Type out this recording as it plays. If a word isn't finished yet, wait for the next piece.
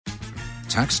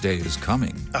Tax day is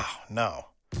coming. Oh, no.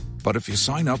 But if you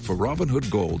sign up for Robinhood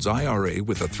Gold's IRA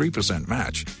with a 3%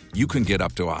 match, you can get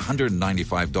up to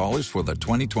 $195 for the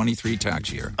 2023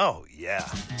 tax year. Oh, yeah.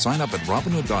 Sign up at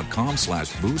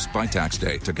Robinhood.com/boost by tax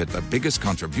day to get the biggest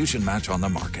contribution match on the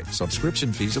market.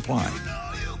 Subscription fees apply.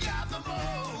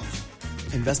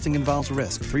 Investing involves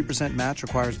risk. 3% match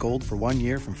requires gold for 1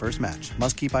 year from first match.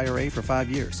 Must keep IRA for 5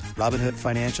 years. Robinhood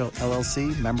Financial,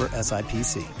 LLC, member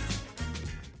SIPC.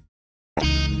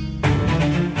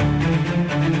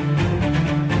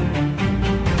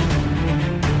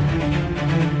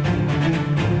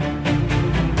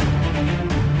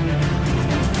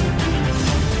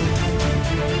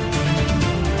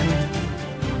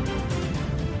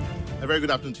 Very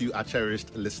good afternoon to you, our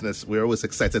cherished listeners. We're always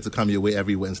excited to come your way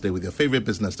every Wednesday with your favorite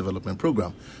business development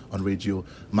program on radio,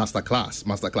 Masterclass.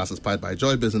 Masterclass is powered by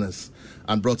Joy Business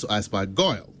and brought to us by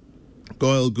Goyle.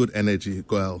 Goyle Good Energy,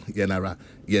 Goyle Yenara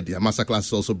Yedia. Masterclass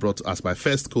is also brought to us by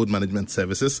First Code Management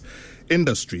Services.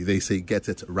 Industry, they say get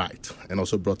it right. And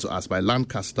also brought to us by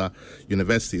Lancaster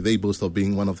University. They boast of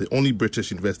being one of the only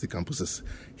British university campuses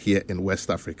here in West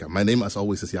Africa. My name, as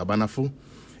always, is Yabanafu.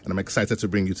 And I'm excited to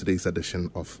bring you today's edition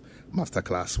of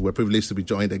Masterclass. We're privileged to be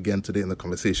joined again today in the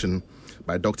conversation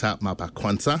by Dr. Mapa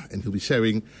Quanta, and he'll be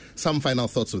sharing some final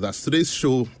thoughts with us. Today's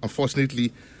show,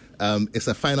 unfortunately, is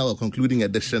a final or concluding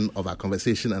edition of our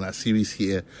conversation and our series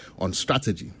here on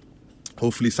strategy.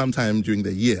 Hopefully sometime during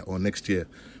the year or next year,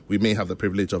 we may have the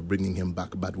privilege of bringing him back,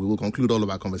 but we will conclude all of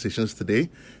our conversations today.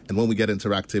 And when we get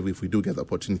interactive, if we do get the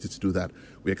opportunity to do that,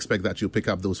 we expect that you'll pick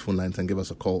up those phone lines and give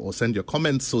us a call or send your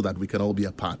comments so that we can all be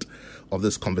a part of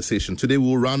this conversation. Today,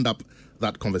 we'll round up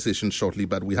that conversation shortly,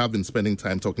 but we have been spending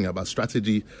time talking about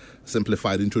strategy,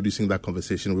 simplified, introducing that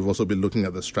conversation. We've also been looking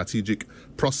at the strategic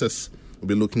process. We've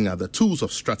been looking at the tools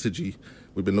of strategy.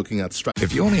 We've been looking at strategy.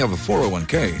 If you only have a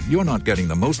 401k, you're not getting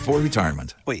the most for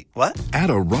retirement. Wait, what? Add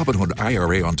a Robinhood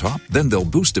IRA on top, then they'll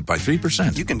boost it by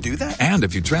 3%. You can do that? And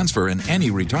if you transfer in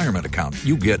any retirement account,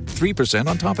 you get 3%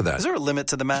 on top of that. Is there a limit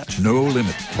to the match? No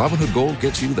limit. Robinhood Gold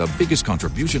gets you the biggest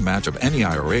contribution match of any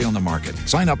IRA on the market.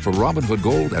 Sign up for Robinhood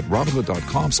Gold at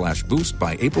Robinhood.com/boost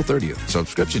by April 30th.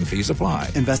 Subscription fees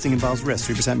apply. Investing involves risk.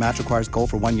 3% match requires gold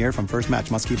for 1 year from first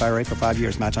match. Must keep IRA for 5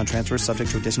 years. Match on transfers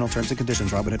subject to additional terms and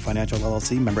conditions. Robinhood Financial, LLC,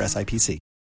 member SIPC.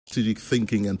 Strategic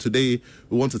thinking, and today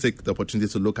we want to take the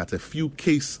opportunity to look at a few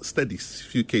case studies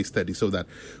so that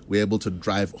we're able to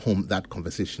drive home that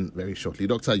conversation very shortly.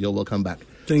 Doctor, you're welcome back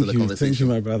to the conversation. Thank you,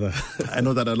 my brother. I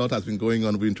know that a lot has been going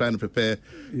on. We've been trying to prepare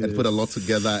and put a lot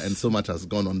together, and so much has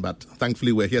gone on, but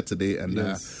thankfully we're here today, and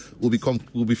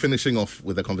we'll be finishing off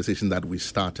with the conversation that we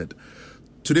started.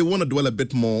 Today, we want to dwell a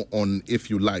bit more on,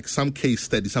 if you like, some case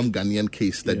studies, some Ghanaian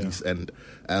case studies. And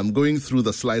going through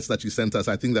the slides that you sent us,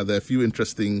 I think that there are a few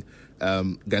interesting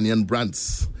Ghanaian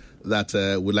brands that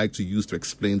we'd like to use to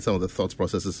explain some of the thought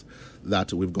processes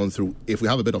that we've gone through. If we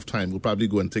have a bit of time, we'll probably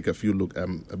go and take a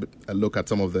look at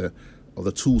some of the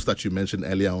tools that you mentioned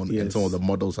earlier on, and some of the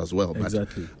models as well.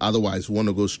 Exactly. But otherwise, we want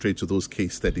to go straight to those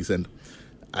case studies. And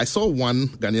I saw one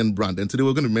Ghanaian brand, and today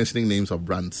we're going to be mentioning names of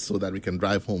brands so that we can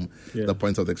drive home the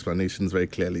points of the explanations very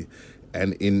clearly.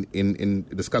 And in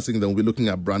discussing them, we'll be looking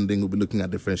at branding, we'll be looking at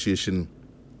differentiation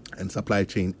and supply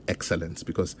chain excellence.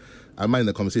 Because I remember in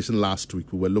the conversation last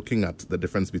week, we were looking at the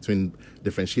difference between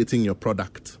differentiating your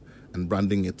product and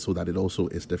branding it so that it also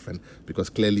is different. Because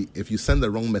clearly, if you send the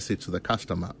wrong message to the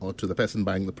customer or to the person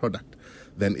buying the product,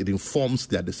 then it informs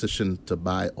their decision to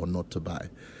buy or not to buy.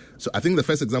 So I think the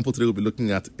first example today we'll be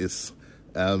looking at is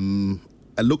a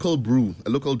local brew, a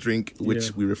local drink,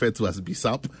 which we refer to as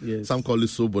Bisap. Yes. Some call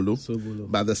it Sobolo.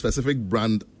 But the specific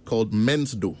brand called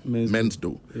Mensdo.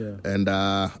 Yeah. And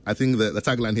I think the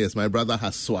tagline here is, my brother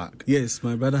has swag. Yes,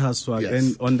 my brother has swag. Yes.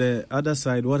 And on the other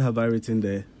side, what have I written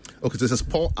there? Okay, so it says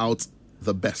pour out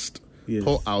the best. Yes.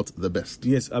 Pour out the best.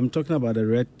 Yes, I'm talking about the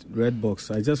red box.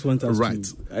 I just want us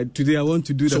to... today I want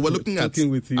to do that. So we're looking at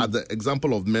the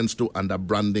example of Mensdo under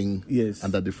branding,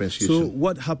 under differentiation. So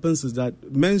what happens is that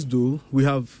Mensdo, we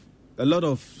have a lot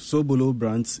of Sobolo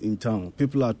brands in town.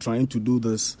 People are trying to do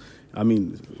this,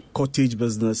 cottage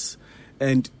business.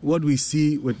 And what we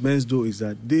see with Mensdo is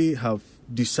that they have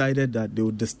decided that they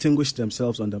will distinguish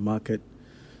themselves on the market.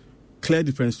 Clear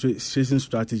differentiation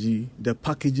strategy. The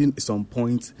packaging is on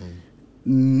point.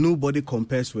 Nobody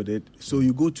compares with it. So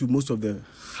you go to most of the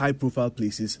high-profile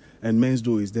places, and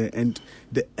Mensdo is there. And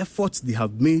the efforts they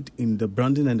have made in the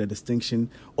branding and the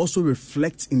distinction also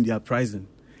reflects in their pricing.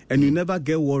 And you never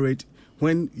get worried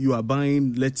when you are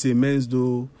buying, let's say,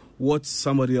 Mensdo, what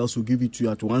somebody else will give it to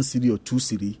you at 1 cedi or 2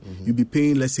 cedi. You'll be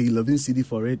paying, let's say, 11 cedi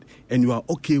for it, and you are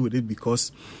okay with it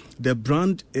because the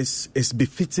brand is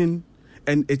befitting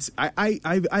And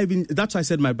I've been, that's why I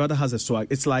said my brother has a swag.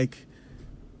 It's like,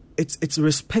 it's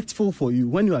respectful for you.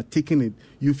 When you are taking it,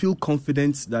 you feel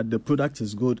confident that the product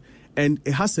is good, and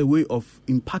it has a way of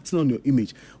impacting on your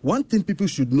image. One thing people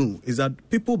should know is that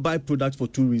people buy products for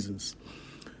two reasons.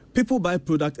 People buy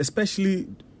product, especially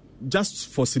just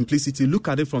for simplicity, look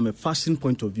at it from a fashion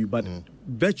point of view, but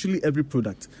virtually every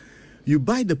product. You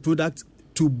buy the product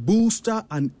to bolster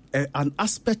an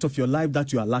aspect of your life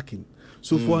that you are lacking.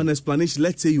 So for an explanation,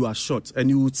 let's say you are short, and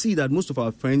you would see that most of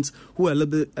our friends who are a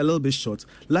little bit short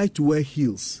like to wear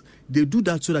heels. They do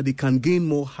that so that they can gain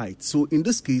more height. So in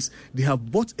this case, they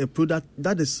have bought a product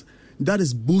that is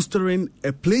boostering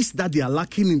a place that they are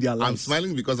lacking in their lives. I'm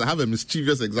smiling because I have a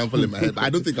mischievous example in my head, but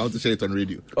I don't think I want to share it on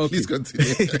radio. Okay. Please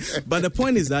continue. But the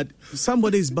point is that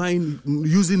somebody is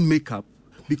using makeup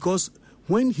because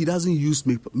when he doesn't use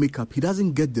makeup, he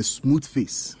doesn't get the smooth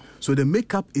face. So the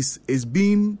makeup is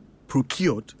being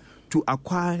procured to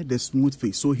acquire the smooth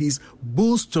face. So he's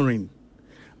bolstering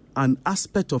an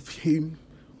aspect of him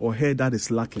or her that is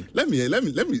lacking. Let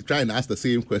me try and ask the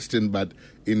same question, but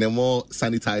in a more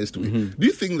sanitized way. Do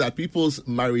you think that people's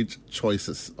marriage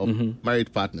choices of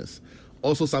married partners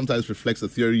also sometimes reflects the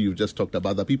theory you just talked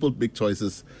about, that people make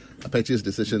choices, purchase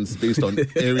decisions based on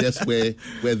areas where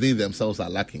they themselves are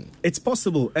lacking? It's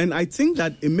possible, and I think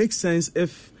that it makes sense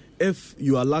if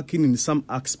you are lacking in some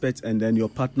aspect and then your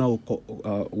partner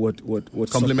would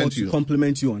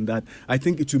compliment you on that. I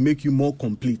think it will make you more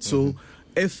complete. So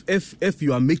if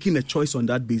you are making a choice on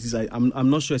that basis, I'm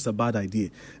not sure it's a bad idea.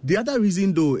 The other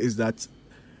reason though is that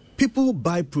people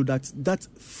buy products that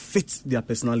fit their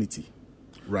personality.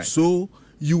 Right. So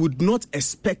you would not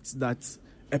expect that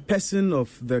a person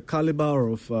of the caliber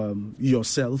of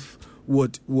yourself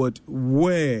would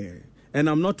wear. And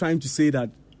I'm not trying to say that.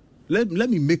 Let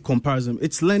me make comparison.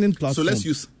 It's learning platform. So let's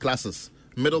use classes.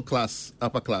 Middle class,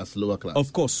 upper class, lower class.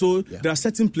 Of course. So there are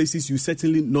certain places you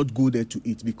certainly not go there to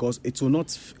eat because it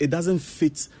doesn't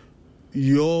fit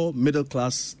your middle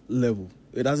class level.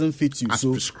 It doesn't fit you. As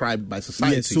prescribed by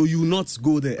society. Yes, so you not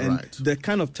go there. And Right. the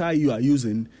kind of tie you are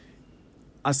using,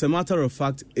 as a matter of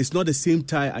fact, it's not the same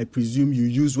tie I presume you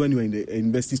use when you're in the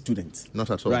university student. Not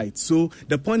at all. Right. So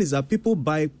the point is that people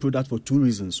buy product for two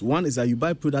reasons. One is that you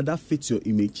buy product that fits your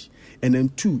image. And then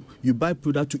two, you buy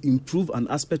product to improve an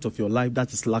aspect of your life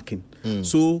that is lacking.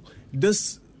 So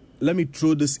let me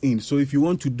throw this in. So if you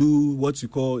want to do what you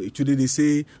call, today they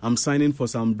say, I'm signing for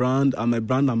some brand, I'm a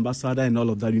brand ambassador and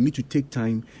all of that, you need to take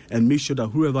time and make sure that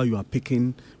whoever you are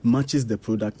picking matches the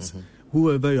product.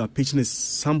 Whoever you are pitching is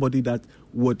somebody that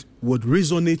would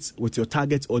resonate with your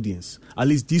target audience. At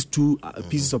least these two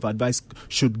pieces of advice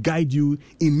should guide you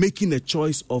in making a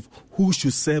choice of who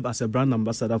should serve as a brand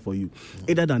ambassador for you.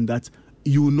 Other than that,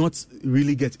 you will not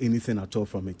really get anything at all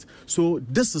from it. So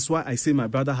this is why I say my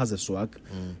brother has a swag.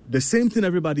 The same thing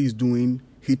everybody is doing,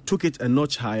 he took it a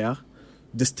notch higher,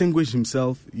 distinguished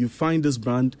himself. You find this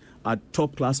brand at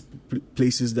top class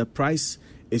places. The price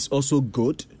is also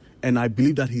good, and I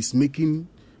believe that he's making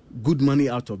good money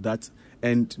out of that.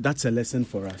 And that's a lesson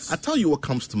for us. I tell you what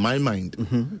comes to my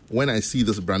mind when I see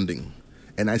this branding.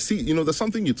 And I see, there's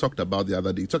something you talked about the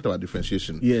other day. You talked about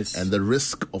differentiation. Yes. And the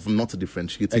risk of not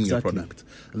differentiating your product.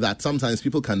 That sometimes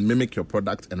people can mimic your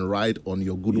product and ride on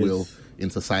your goodwill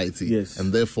in society. Yes.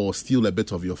 And therefore steal a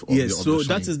bit of your so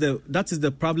that is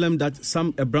the problem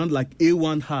that a brand like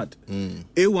A1 had.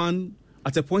 A1,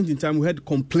 at a point in time, we had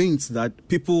complaints that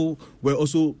people were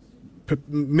also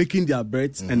making their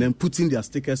breads and then putting their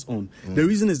stickers on. The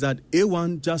reason is that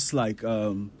A1, just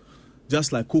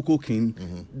like Cocoa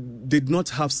King, did not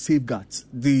have safeguards.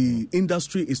 The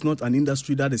industry is not an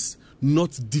industry that is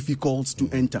not difficult to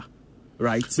enter,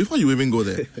 right? Before you even go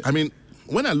there, I mean,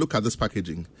 when I look at this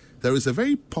packaging, there is a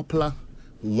very popular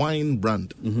wine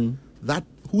brand that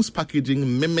whose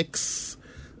packaging mimics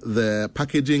the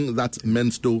packaging that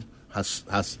Mensto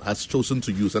has chosen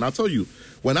to use. And I'll tell you,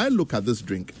 when I look at this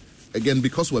drink, again,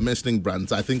 because we're mentioning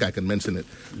brands, I think I can mention it.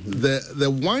 The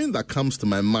wine that comes to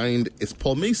my mind is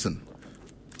Paul Mason.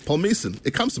 Paul Mason,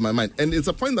 it comes to my mind. And it's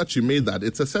a point that you made that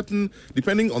it's a certain,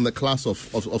 depending on the class of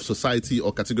society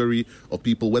or category of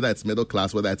people, whether it's middle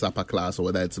class, whether it's upper class, or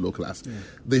whether it's low class,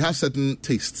 they have certain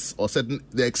tastes or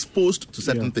they're exposed to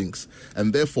certain things.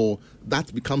 And therefore,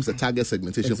 that becomes the target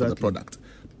segmentation for the product.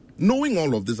 Knowing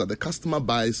all of this, that the customer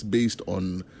buys based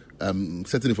on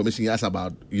certain information he has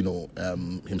about,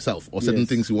 himself or certain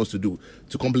things he wants to do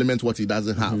to complement what he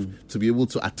doesn't have, to be able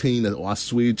to attain or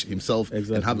assuage himself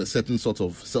and have a certain sort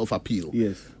of self-appeal.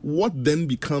 What then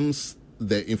becomes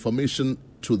the information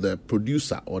to the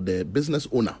producer or the business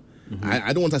owner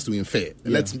I don't want us to infer.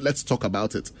 Let's talk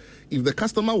about it. If the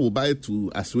customer will buy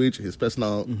to assuage his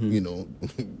personal,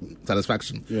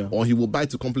 satisfaction, or he will buy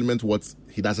to complement what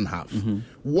he doesn't have,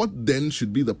 what then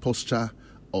should be the posture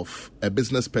of a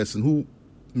business person who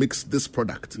makes this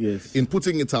product in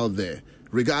putting it out there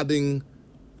regarding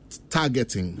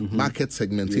targeting, market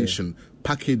segmentation,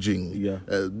 packaging,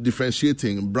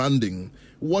 differentiating, branding?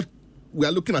 What we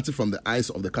are looking at it from the eyes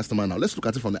of the customer now. Let's look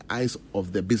at it from the eyes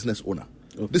of the business owner.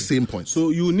 The same point. So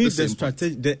you need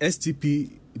the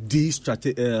STPD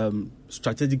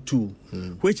strategic tool,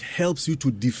 which helps you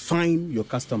to define your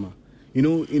customer.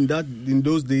 In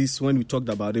those days when we talked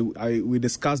about it, we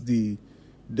discussed the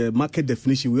market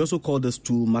definition. We also call this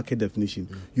tool market definition.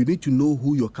 You need to know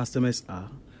who your customers are,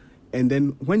 and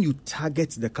then when you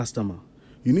target the customer,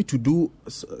 you need to do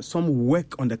some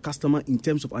work on the customer in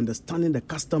terms of understanding the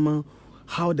customer,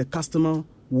 how the customer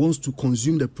wants to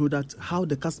consume the product, how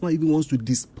the customer even wants to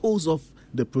dispose of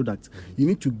the product. You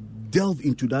need to delve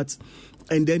into that,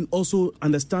 and then also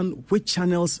understand which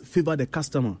channels favor the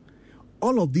customer.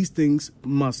 All of these things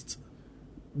must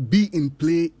be in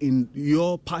play in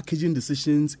your packaging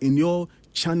decisions, in your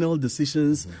channel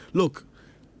decisions. Look,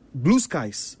 Blue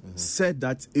Skies said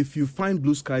that if you find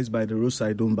blue skies by the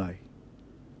roadside, don't buy.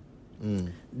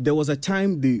 There was a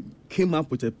time they came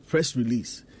up with a press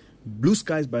release. Blue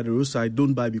skies by the roadside,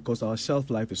 don't buy because our shelf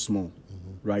life is small,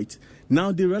 right?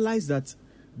 Now they realize that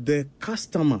the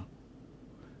customers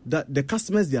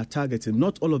they are targeting,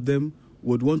 not all of them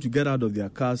would want to get out of their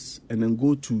cars and then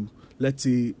go to, let's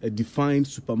say, a defined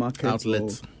supermarket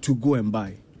outlet to go and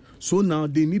buy. So now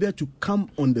they needed to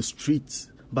come on the streets,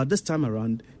 but this time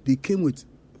around they came with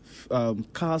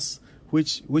cars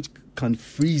which can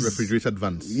freeze. Refrigerated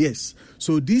vans. Yes.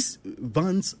 So these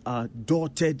vans are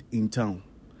dotted in town.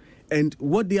 And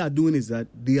what they are doing is that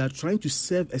they are trying to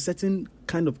serve a certain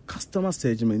kind of customer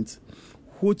segment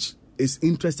which is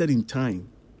interested in time,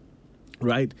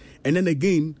 right? And then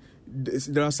again,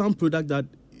 there are some products that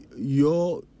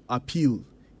your appeal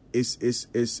is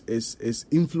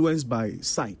influenced by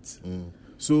sight.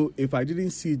 So if I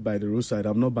didn't see it by the roadside,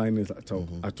 I'm not buying it at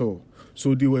all.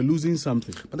 So they were losing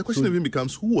something. But the question even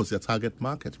becomes, who was your target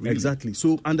market, really? Exactly.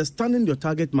 So understanding your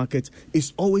target market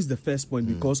is always the first point,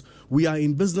 because we are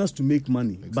in business to make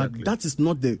money. But that is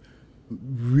not the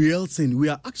real thing. We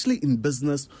are actually in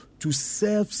business to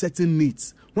serve certain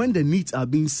needs. When the needs are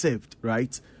being served,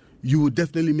 right, you will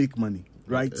definitely make money.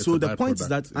 Right. So the point is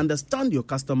that understand your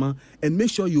customer and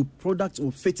make sure your product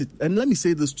will fit it. And let me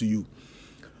say this to you.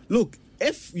 Look,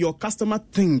 if your customer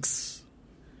thinks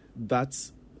that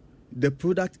the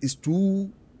product is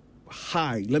too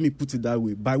high, let me put it that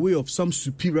way, by way of some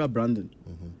superior branding,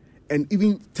 and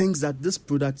even thinks that this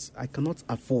product I cannot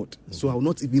afford, so I will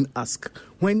not even ask,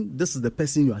 when this is the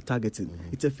person you are targeting,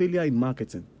 it's a failure in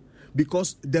marketing.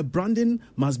 Because the branding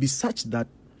must be such that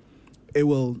it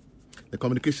will... The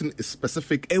communication is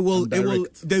specific. They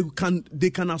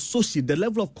can associate the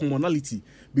level of commonality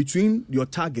between your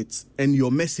targets and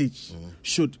your message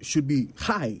should be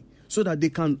high, so that they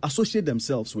can associate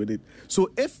themselves with it.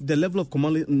 So if the level of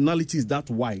commonality is that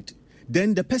wide,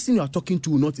 then the person you are talking to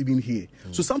will not even hear.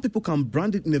 So some people can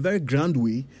brand it in a very grand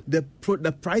way. The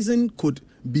pricing could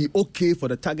be okay for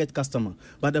the target customer,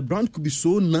 but the brand could be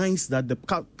so nice that the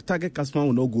target customer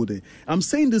will not go there. I'm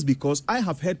saying this because I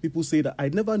have heard people say that I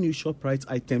never knew ShopRite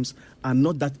items are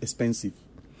not that expensive.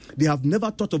 They have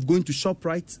never thought of going to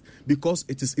ShopRite because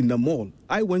it is in the mall.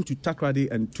 I went to Takoradi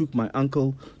and took my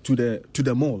uncle to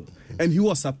the mall, and he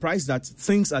was surprised that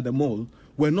things at the mall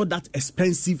were not that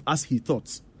expensive as he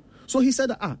thought. So he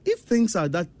said, if things are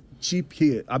that cheap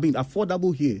here,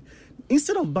 affordable here,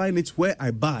 instead of buying it where I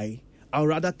buy, I'd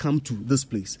rather come to this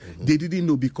place. They didn't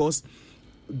know, because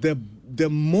the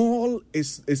mall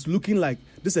is looking like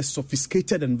this is a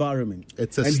sophisticated environment.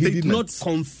 It's a and statement. He did not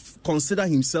consider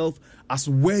himself as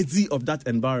worthy of that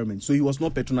environment. So he was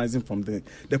not patronizing from there.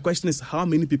 The question is, how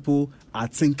many people are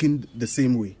thinking the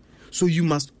same way? So you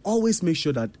must always make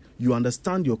sure that you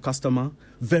understand your customer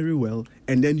very well,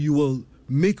 and then you will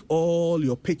make all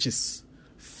your pitches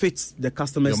fit the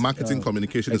customer's... Your marketing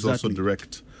communication is also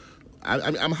direct.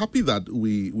 I'm happy that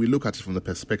we look at it from the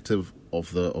perspective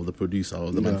of the producer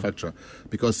or the manufacturer,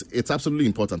 because it's absolutely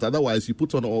important. Otherwise, you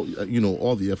put on all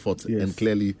the effort, and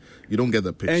clearly you don't get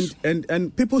the pitch.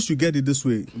 And people should get it this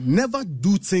way: never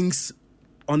do things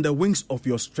on the wings of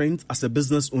your strength as a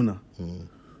business owner.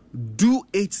 Do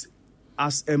it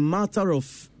as a matter of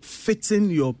fitting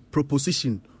your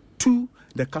proposition to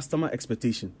the customer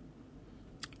expectation.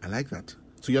 I like that.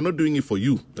 So you're not doing it for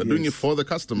you. You're doing it for the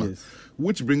customer. Yes.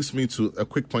 Which brings me to a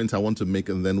quick point I want to make,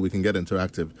 and then we can get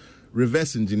interactive.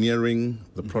 Reverse engineering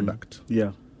the product.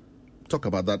 Yeah. talk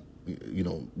about that,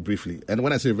 briefly. And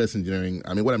when I say reverse engineering,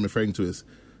 I mean, what I'm referring to is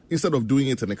instead of doing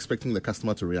it and expecting the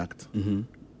customer to react,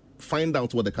 find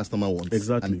out what the customer wants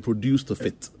and produce to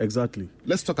fit. Exactly.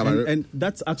 Let's talk about it. And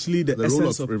that's actually the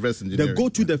essence role of reverse engineering. The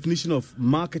go-to definition of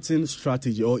marketing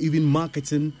strategy, or even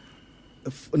marketing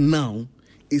now,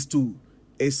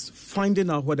 is finding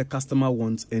out what the customer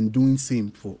wants and doing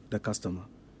same for the customer,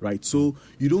 right? So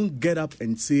you don't get up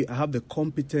and say, I have the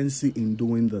competency in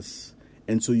doing this,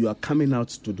 and so you are coming out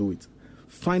to do it.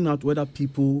 Find out whether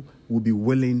people will be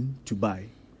willing to buy,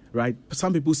 right?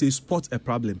 Some people say spot a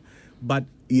problem, but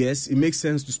yes, it makes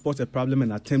sense to spot a problem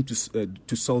and attempt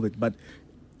to solve it, but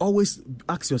always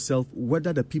ask yourself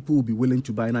whether the people will be willing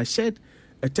to buy. And I shared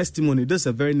a testimony. This is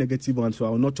a very negative one, so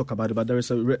I will not talk about it, but there is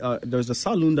a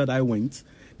salon that I went.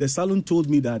 The salon told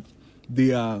me that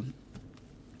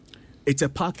it's a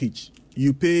package.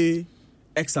 You pay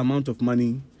X amount of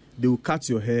money, they will cut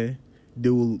your hair,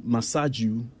 they will massage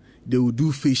you, they will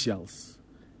do facials,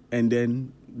 and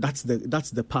then that's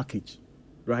the package,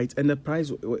 right? And the price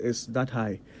is that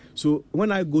high. So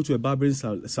when I go to a barbering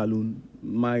salon,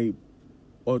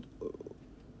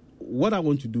 what I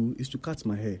want to do is to cut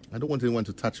my hair. I don't want anyone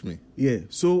to touch me. Yeah.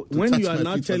 So when you are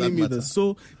now telling me this,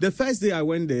 so the first day I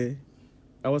went there,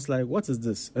 I was like, what is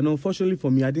this? And unfortunately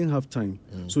for me, I didn't have time.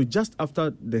 So just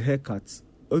after the haircuts,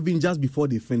 or even just before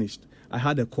they finished, I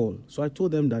had a call. So I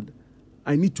told them that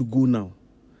I need to go now.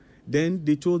 Then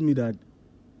they told me that,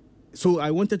 so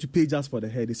I wanted to pay just for the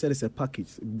hair. They said it's a package,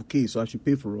 a bouquet, so I should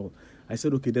pay for all. I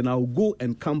said, okay, then I'll go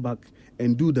and come back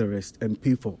and do the rest and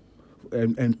pay for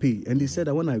and pay. And they said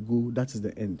that when I go, that is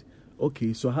the end.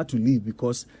 Okay, so I had to leave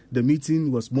because the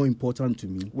meeting was more important to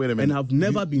me. Wait a minute. And I've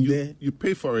never been there. You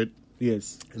pay for it.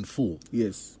 Yes. In full.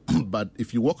 Yes. But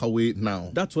if you walk away now,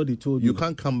 that's what they told me. You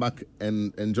can't come back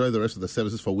and enjoy the rest of the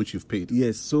services for which you've paid.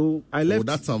 Yes. So I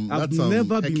left. I've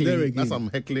never been there again. That's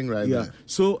some heckling right there.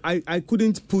 So I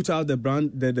couldn't put out the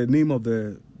brand, the name of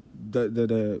the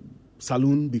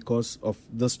salon because of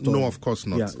the store. No, of course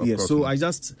not. Yeah. So I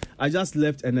just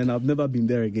left, and then I've never been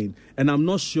there again. And I'm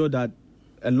not sure that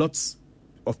a lot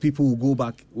of people will go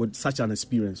back with such an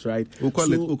experience, right? We'll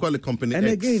call it company and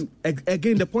X.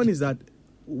 Again, the point is that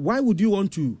why would you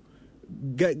want to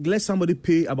let somebody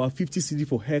pay about 50 cedi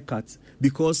for haircuts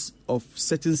because of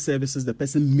certain services the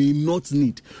person may not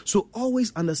need? So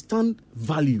always understand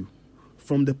value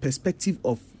from the perspective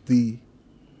of the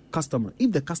customer.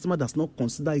 If the customer does not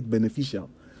consider it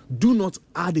beneficial, do not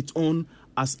add it on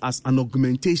as an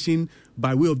augmentation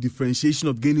by way of differentiation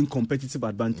of gaining competitive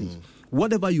advantage.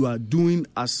 Whatever you are doing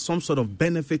as some sort of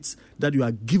benefits that you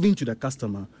are giving to the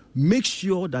customer, make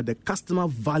sure that the customer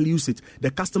values it,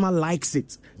 the customer likes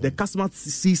it, the customer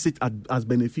sees it as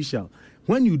beneficial.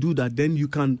 When you do that, then you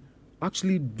can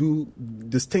actually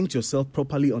distinct yourself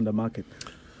properly on the market.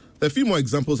 There are a few more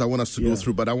examples I want us to go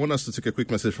through, but I want us to take a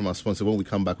quick message from our sponsor. When we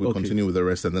come back, we'll continue with the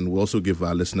rest, and then we'll also give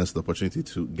our listeners the opportunity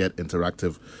to get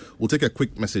interactive. We'll take a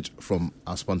quick message from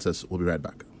our sponsors. We'll be right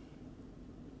back.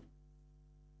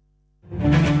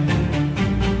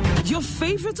 Your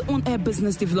favorite on-air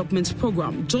business development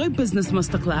program, Joy Business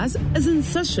Masterclass, is in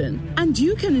session, and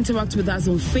you can interact with us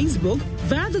on Facebook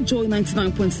via the Joy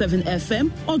 99.7 FM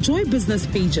or Joy Business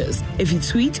pages. If you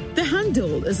tweet, the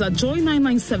handle is at Joy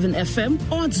 997 FM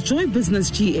or at Joy Business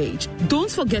GH.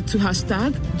 Don't forget to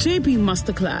hashtag JB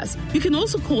Masterclass. You can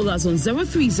also call us on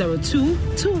 0302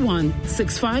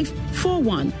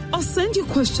 216541 or send your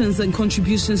questions and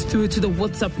contributions through to the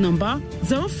WhatsApp number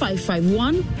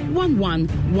 0551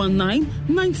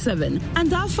 111997,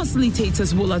 and our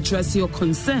facilitators will address your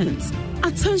concerns.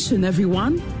 Attention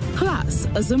everyone, class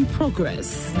is in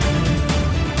progress.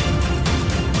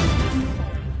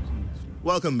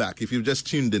 Welcome back. If you've just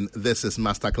tuned in, this is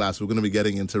Masterclass. We're going to be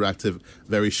getting interactive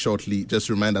very shortly.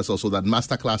 Just remind us also that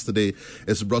Masterclass today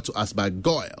is brought to us by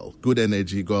GOIL, Good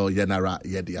Energy, GOIL, Yenara,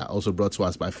 Yedia. Also brought to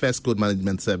us by First Code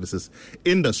Management Services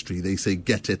Industry. They say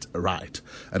get it right.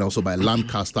 And also by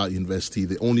Lancaster University,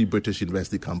 the only British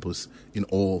university campus in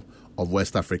all of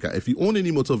West Africa. If you own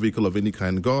any motor vehicle of any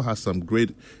kind, GOIL has some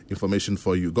great information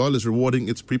for you. GOIL is rewarding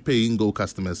its prepaying GOIL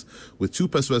customers with 2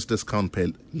 pesos discount per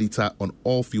litre on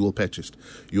all fuel purchased.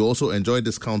 You also enjoy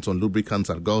discounts on lubricants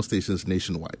at GOIL stations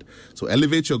nationwide. So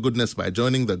elevate your goodness by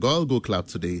joining the GOIL Go Club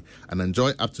today and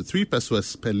enjoy up to 3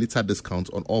 pesos per litre discount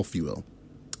on all fuel.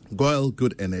 GOIL,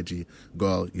 Good Energy,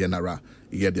 GOIL, Yenara.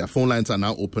 Their phone lines are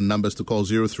now open. Numbers to call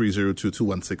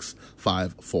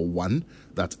 0302-216-541.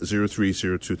 That's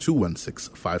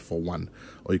 0302-216-541.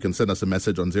 or you can send us a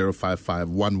message on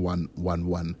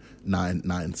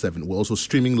 055-1111-997. We're also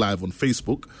streaming live on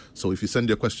Facebook, so if you send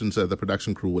your questions, the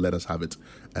production crew will let us have it,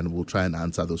 and we'll try and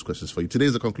answer those questions for you. Today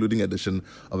is the concluding edition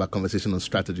of our conversation on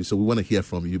strategy, so we want to hear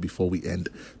from you before we end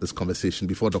this conversation,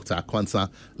 before Dr. Akwansah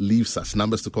leaves us.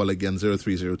 Numbers to call again,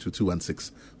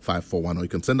 0302216541, or you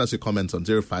can send us your comments on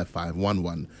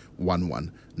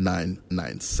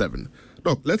 055-1111-997.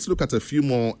 Doc, let's look at a few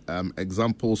more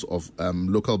examples of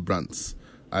local brands.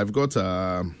 I've got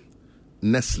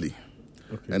Nestle,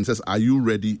 and it says, "Are you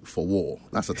ready for war?"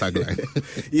 That's a tagline.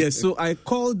 Yes, so I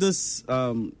call this,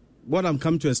 what I'm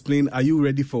come to explain, "Are you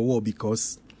ready for war?"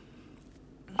 because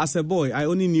as a boy, I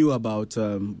only knew about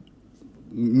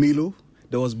Milo.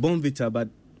 There was Bonvita, but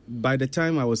by the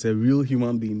time I was a real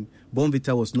human being,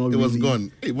 Bonvita was not really... It was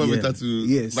gone. Hey, Bonvita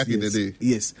back in the day.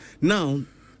 Yes. Now,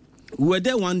 we were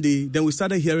there one day, then we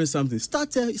started hearing something.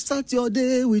 Start your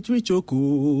day with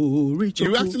Richoko.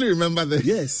 You actually remember that?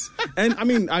 Yes. And I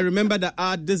mean, I remember the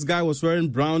ad. This guy was wearing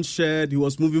brown shirt. He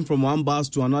was moving from one bus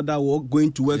to another,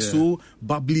 going to work, so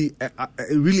bubbly,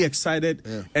 really excited.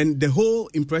 Yeah. And the whole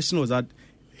impression was that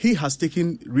he has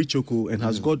taken Richoko and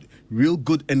has got real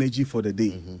good energy for the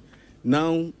day.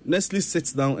 Now, Nestle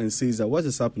sits down and says that, what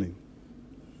is happening?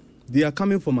 They are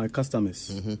coming for my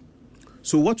customers.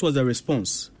 So what was the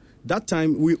response? That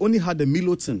time, we only had the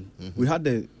Milo tin. We had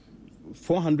the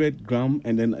 400 gram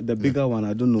and then the bigger one,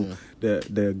 I don't know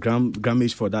the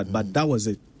grammage for that, but that was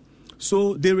it.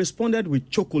 So they responded with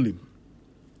Chocolim.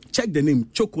 Check the name,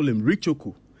 Chocolim,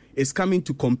 Richoko is coming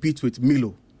to compete with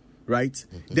Milo, right?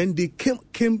 Then they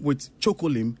came with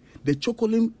Chocolim. The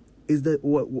Chocolim is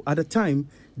at the time,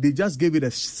 they just gave it a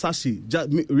sachet.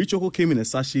 Richoko came in a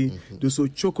sachet. So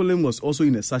Chocolim was also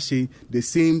in a sachet, the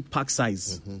same pack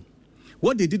size.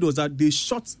 What they did was that they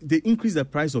increased the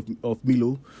price of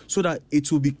Milo so that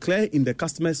it will be clear in the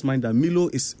customer's mind that Milo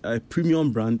is a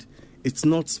premium brand. It's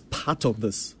not part of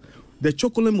this. The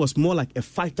Chocolim was more like a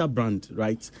fighter brand,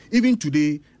 right? Even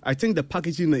today, I think the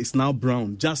packaging is now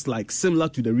brown, just like similar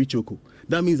to the Richoko.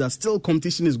 That means that still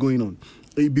competition is going on.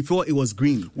 Before it was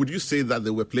green. Would you say that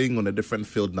they were playing on a different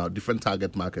field now, different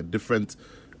target market, different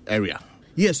area?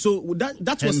 Yes, so that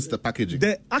Hence was the packaging.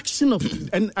 The action of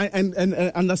and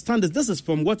understand this is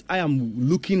from what I am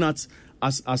looking at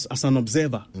as an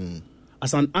observer,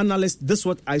 as an analyst. This is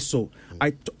what I saw.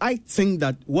 I think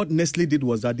that what Nestle did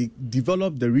was that they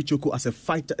developed the Richoko as a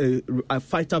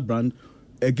fighter brand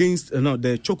against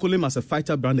the Chocolim as a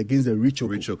fighter brand against the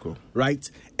Richoko, right?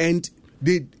 And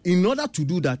in order to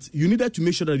do that, you needed to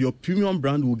make sure that your premium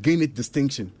brand will gain its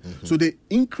distinction. So they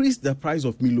increased the price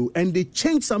of Milo and they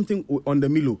changed something on the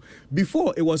Milo.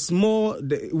 Before, it was more,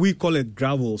 we call it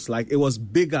gravels, like it was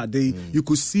bigger. You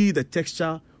could see the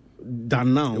texture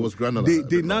than now. It was granular.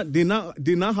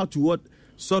 They now have to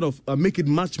make it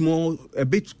much more, a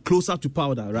bit closer to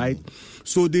powder, right?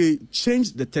 So they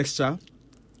changed the texture,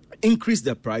 increased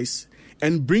the price,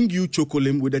 and bring you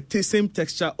Chocolim with the same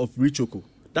texture of Richoko.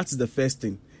 That's the first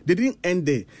thing. They didn't end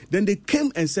there. Then they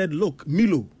came and said, look,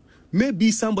 Milo,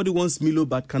 maybe somebody wants Milo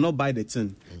but cannot buy the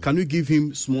tin. Can we give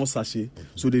him small sachet?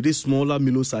 So they did smaller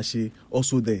Milo sachet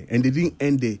also there. And they didn't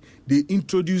end there. They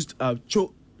introduced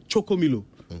Choco Milo,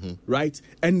 right?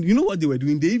 And you know what they were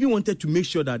doing? They even wanted to make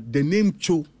sure that the name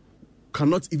Cho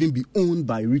cannot even be owned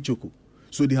by Richoko.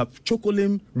 So they have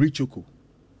Chocolim, Richoko.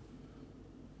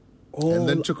 And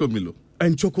then Choco Milo.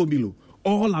 And Choco Milo.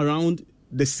 All around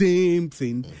the same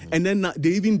thing. And then they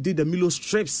even did the Milo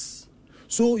strips.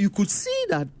 So you could see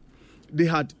that they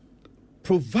had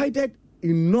provided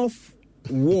enough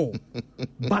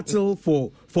battle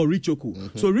for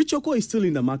Richoko. So Richoko is still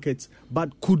in the market,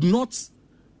 but could not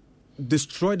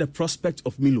destroy the prospect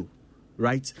of Milo,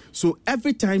 right? So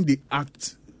every time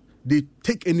they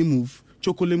take any move,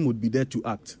 Chocolim would be there to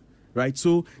act, right?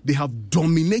 So they have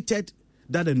dominated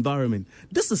that environment.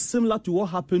 This is similar to what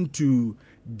happened to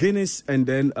Guinness and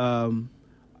then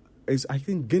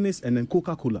Guinness and then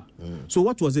Coca-Cola. So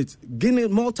what was it?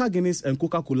 Malta Guinness and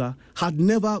Coca-Cola had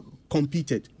never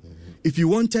competed. If you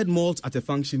wanted malt at a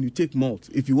function, you take malt.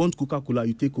 If you want Coca-Cola,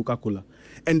 you take Coca-Cola.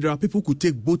 And there are people who could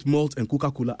take both malt and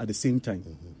Coca-Cola at the same time.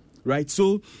 Right?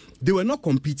 So they were not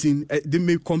competing. They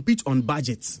may compete on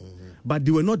budgets, but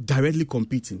they were not directly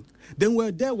competing. Then we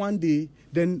were there one day,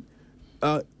 then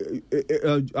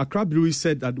Accra Brewery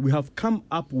said that we have come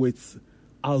up with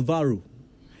Alvaro.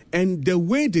 And the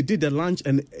way they did the launch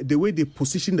and the way they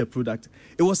positioned the product,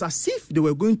 it was as if they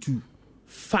were going to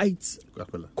fight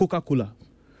Coca-Cola.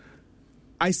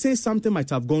 I say something might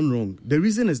have gone wrong. The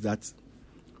reason is that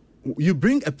you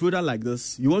bring a product like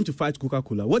this, you want to fight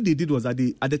Coca-Cola. What they did was that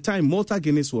at the time, Malta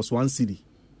Guinness was 1 cedi,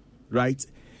 right?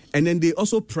 And then they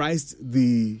also priced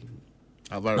the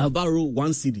Alvaro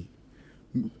 1 cedi.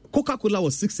 Coca-Cola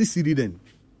was 60 cedi then.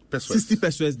 Pesos. 60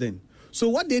 pesos then. So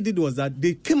what they did was that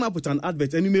they came up with an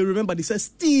advert, and you may remember they said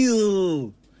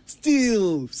still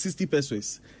 60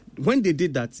 pesos. When they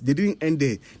did that, they didn't end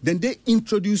there. Then they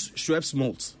introduced Schweppes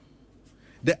malt.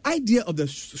 The idea of the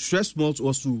Schweppes malt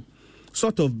was to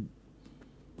sort of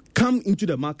come into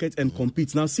the market and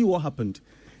compete. Now see what happened.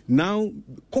 Now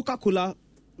Coca-Cola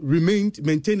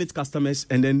maintained its customers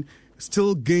and then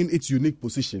still gained its unique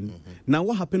position. Now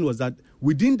what happened was that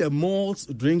within the malt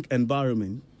drink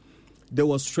environment, there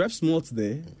was Schweppes malt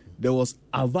there, there was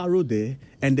Alvaro there,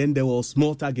 and then there was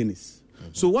Malta Guinness.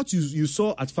 So what you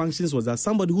saw at functions was that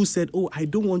somebody who said, oh, I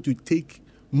don't want to take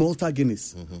Malta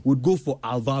Guinness, would go for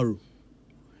Alvaro.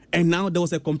 And now there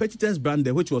was a competitor's brand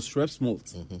there, which was Schweppes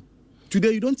malt.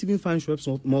 Today, you don't even find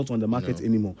Schweppes malt on the market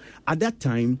anymore. At that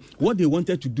time, what they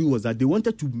wanted to do was that they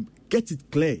wanted to get it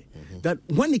clear that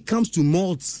when it comes to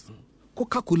malts,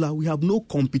 Coca-Cola, we have no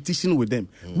competition with them.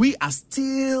 We are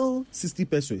still 60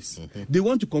 pesos. They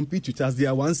want to compete with us. They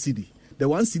are 1 cedi. The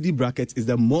 1 cedi bracket is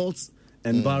the malt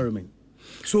environment.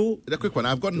 So, the quick one.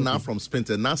 I've got Na from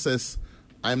Spinter. Na says,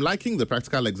 I'm liking the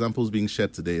practical examples being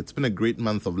shared today. It's been a great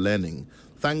month of learning.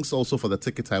 Thanks also for the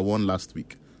ticket I won last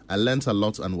week. I learnt a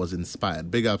lot and was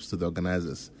inspired. Big ups to the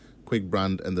organizers, Quick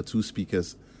Brand, and the 2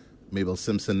 speakers, Mabel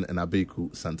Simpson and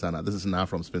Abeku Santana. This is Na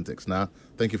from Spintex. Na,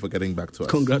 thank you for getting back to us.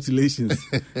 Congratulations.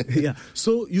 Yeah.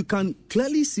 So you can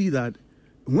clearly see that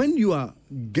when you are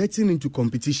getting into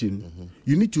competition,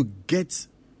 you need to get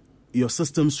your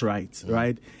systems right?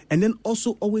 And then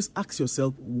also always ask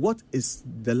yourself, what is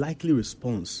the likely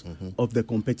response of the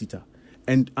competitor?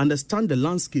 And understand the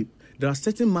landscape. There are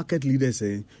certain market leaders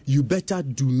saying, you better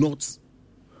do not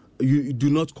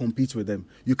compete with them.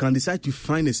 You can decide to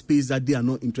find a space that they are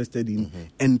not interested in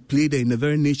and play there in a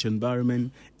very niche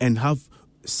environment and have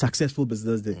successful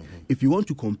business there. If you want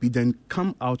to compete, then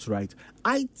come out right.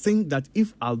 I think that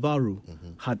if Alvaro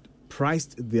had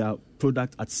priced their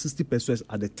product at 60 pesos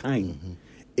at the time,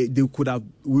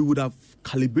 we would have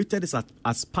calibrated this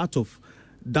as part of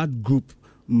that group.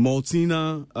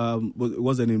 Maltina,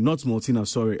 what's the name? Not Maltina,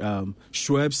 sorry.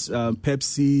 Schweppes,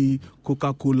 Pepsi,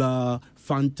 Coca-Cola,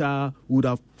 Fanta would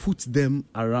have put them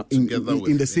around in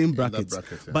the same bracket.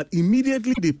 But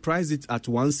immediately they priced it at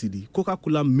 1 cedi.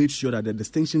 Coca-Cola made sure that the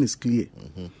distinction is clear.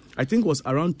 I think it was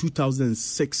around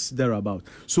 2006, thereabout.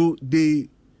 So they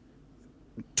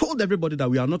told everybody that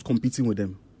we are not competing with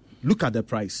them. Look at the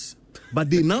price. But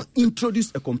they now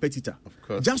introduced a competitor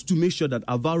just to make sure that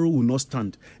Alvaro will not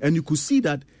stand. And you could see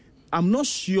that I'm not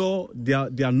sure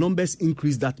their numbers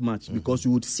increased that much because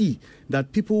you would see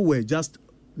that people were just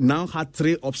now had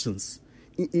 3 options.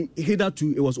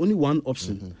 Hitherto, it was only 1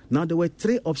 option. Now there were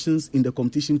 3 options in the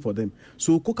competition for them.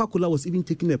 So Coca-Cola was even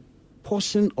taking a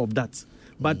portion of that.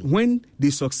 But when they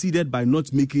succeeded by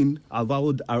not making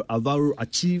Alvaro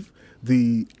achieve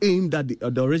the aim that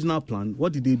the original plan,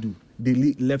 what did they do? They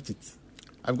left it.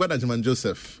 I've got Ajiman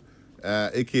Joseph,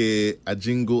 a.k.a.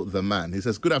 Ajingo the Man. He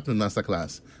says, good afternoon,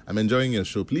 Masterclass. I'm enjoying your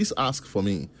show. Please ask for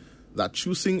me that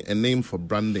choosing a name for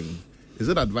branding, is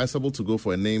it advisable to go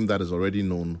for a name that is already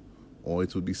known, or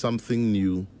it would be something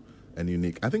new and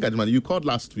unique? I think, Ajiman, you called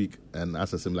last week and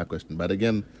asked a similar question. But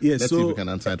again, let's see if we can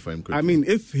answer it for him quickly. I mean,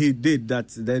 if he did that,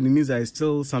 then it means there is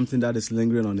still something that is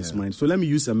lingering on his mind. So let me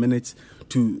use a minute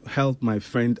to help my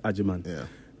friend Ajiman. Yeah.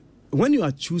 When you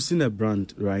are choosing a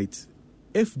brand, right,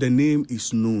 if the name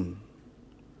is known,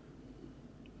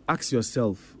 ask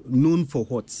yourself, known for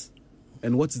what?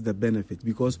 And what is the benefit?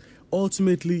 Because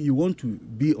ultimately, you want to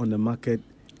be on the market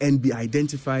and be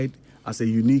identified as a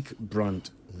unique brand.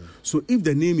 So if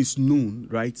the name is known,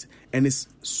 right, and is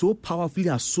so powerfully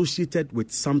associated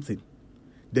with something,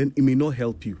 then it may not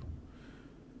help you.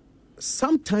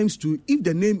 Sometimes, too, if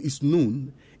the name is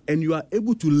known and you are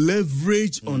able to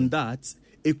leverage on that,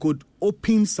 it could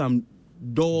open some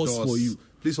doors for you.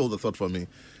 Please hold the thought for me.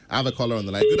 I have a caller on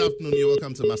the line. Good afternoon. You're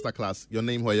welcome to Masterclass. Your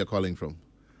name, where you're calling from?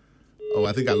 Oh,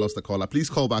 I think I lost the caller.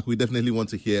 Please call back. We definitely want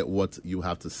to hear what you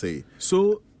have to say.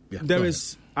 So there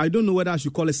is, I don't know whether I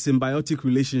should call it symbiotic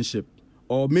relationship,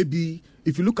 or maybe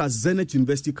if you look at Zenith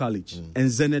University College and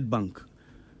Zenith Bank,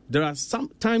 there are some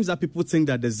times that people think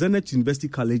that the Zenith University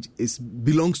College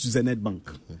belongs to Zenith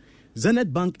Bank.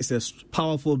 Zenith Bank is a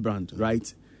powerful brand,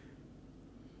 right?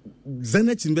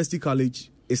 Zenith University College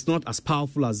is not as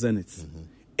powerful as Zenith.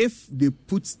 If they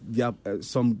put their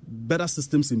some better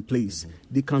systems in place,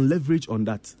 they can leverage on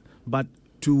that. But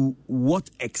to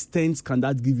what extent can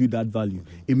that give you that value?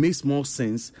 It makes more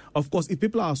sense. Of course, if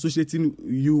people are associating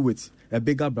you with a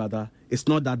bigger brother, it's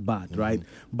not that bad, right?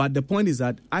 But the point is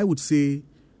that I would say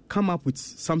come up with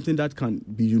something that can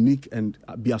be unique and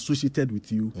be associated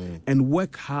with you, and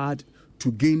work hard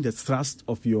to gain the trust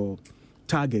of your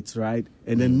targets, right?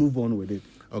 And then move on with it.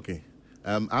 Okay.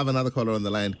 I have another caller on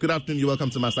the line. Good afternoon. You're welcome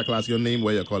to Masterclass. Your name,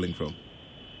 where you're calling from.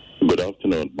 Good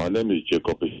afternoon. My name is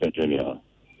Jacob Ishen Jr.,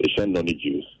 Ishen Noni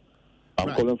Juice.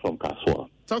 I'm calling from Kaswa.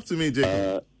 Talk to me,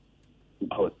 Jacob.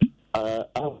 I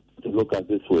have to look at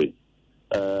this way.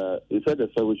 You said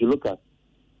that we should look at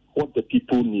what the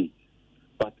people need.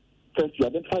 But first, you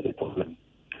identify the problem.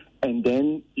 And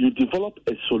then you develop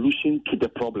a solution to the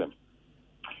problem.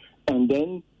 And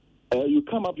then you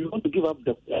want to give up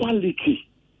the quality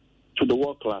to the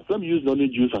world class. Let me use Noni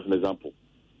Juice as an example.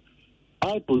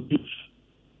 I produce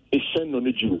Ishen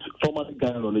Noni Juice, formerly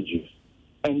Ghana Noni Juice.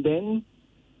 And then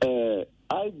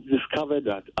I discovered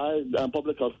that, and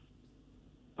public health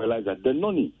realized that the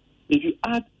Noni, if you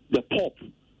add the pulp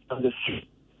and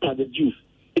the juice,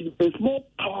 it is more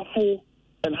powerful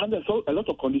and handles a lot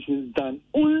of conditions than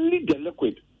only the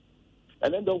liquid.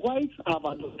 And then the whites have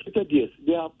advocated, yes,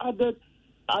 they have added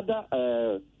other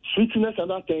sweetness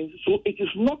and other things, so it is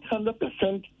not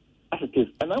 100% as it is.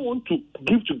 And I want to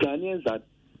give to Ghanaians that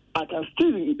I can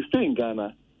still stay in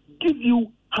Ghana, give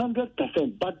you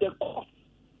 100%, but the cost,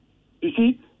 you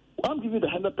see, I'm giving the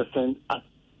 100% at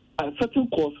a certain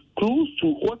cost close to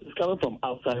what is coming from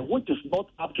outside, which is not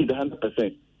up to the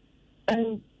 100%.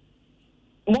 And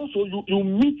also, you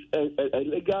meet a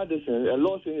legal a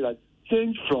law saying that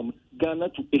change from Ghana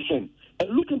to Ishen. And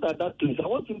looking at that place, I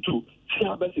want him to see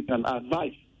how best he can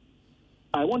advise.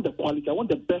 I want the quality, I want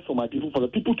the best for my people, for the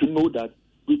people to know that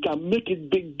we can make it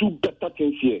big, do better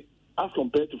things here as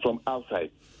compared to from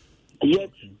outside.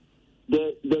 Yet,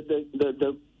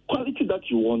 the quality that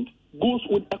you want goes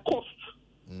with a cost.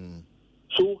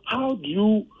 So how do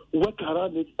you work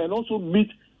around it and also meet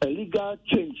a legal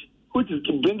change, which is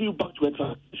to bring you back to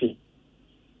expansion?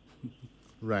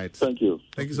 Right. Thank you.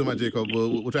 Thank you so much, Jacob.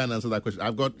 We'll try and answer that question.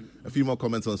 I've got a few more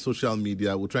comments on social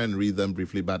media. We'll try and read them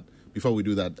briefly, but before we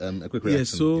do that, a quick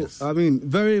reaction. Yes, I mean,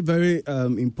 very, very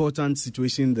important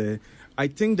situation there. I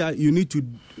think that you need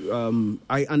to,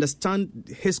 I understand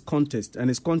his context, and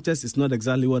his context is not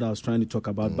exactly what I was trying to talk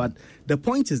about, but the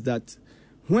point is that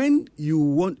when you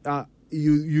want,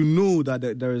 you know that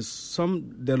there is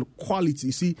the quality.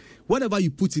 You see, whatever you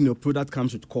put in your product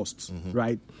comes with costs,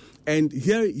 right? And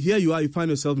here you are. You find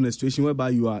yourself in a situation whereby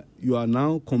you are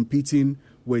now competing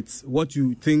with what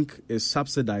you think is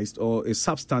subsidized or is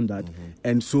substandard,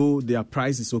 and so their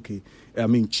price is okay. I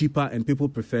mean, cheaper, and people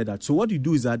prefer that. So what you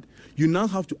do is that you now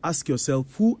have to ask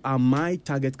yourself, who are my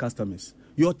target customers?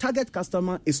 Your target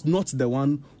customer is not the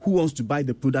one who wants to buy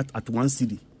the product at 1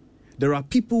 cedi. There are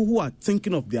people who are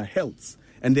thinking of their health,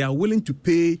 and they are willing to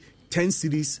pay 10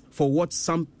 cedis for what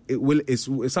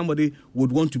somebody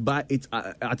would want to buy it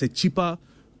at a cheaper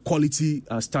quality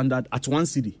standard at 1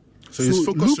 cedi. So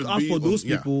look out for those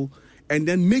people, and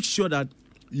then make sure that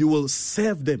you will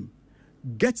serve them.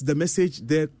 Get the message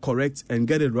there correct and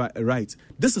get it right.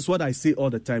 This is what I say all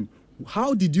the time.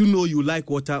 How did you know you like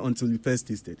water until you first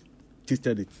tasted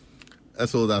it?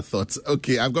 That's all that thoughts.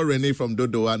 Okay, I've got Renee from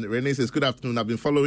Dodo, and Renee says, good afternoon. I've been following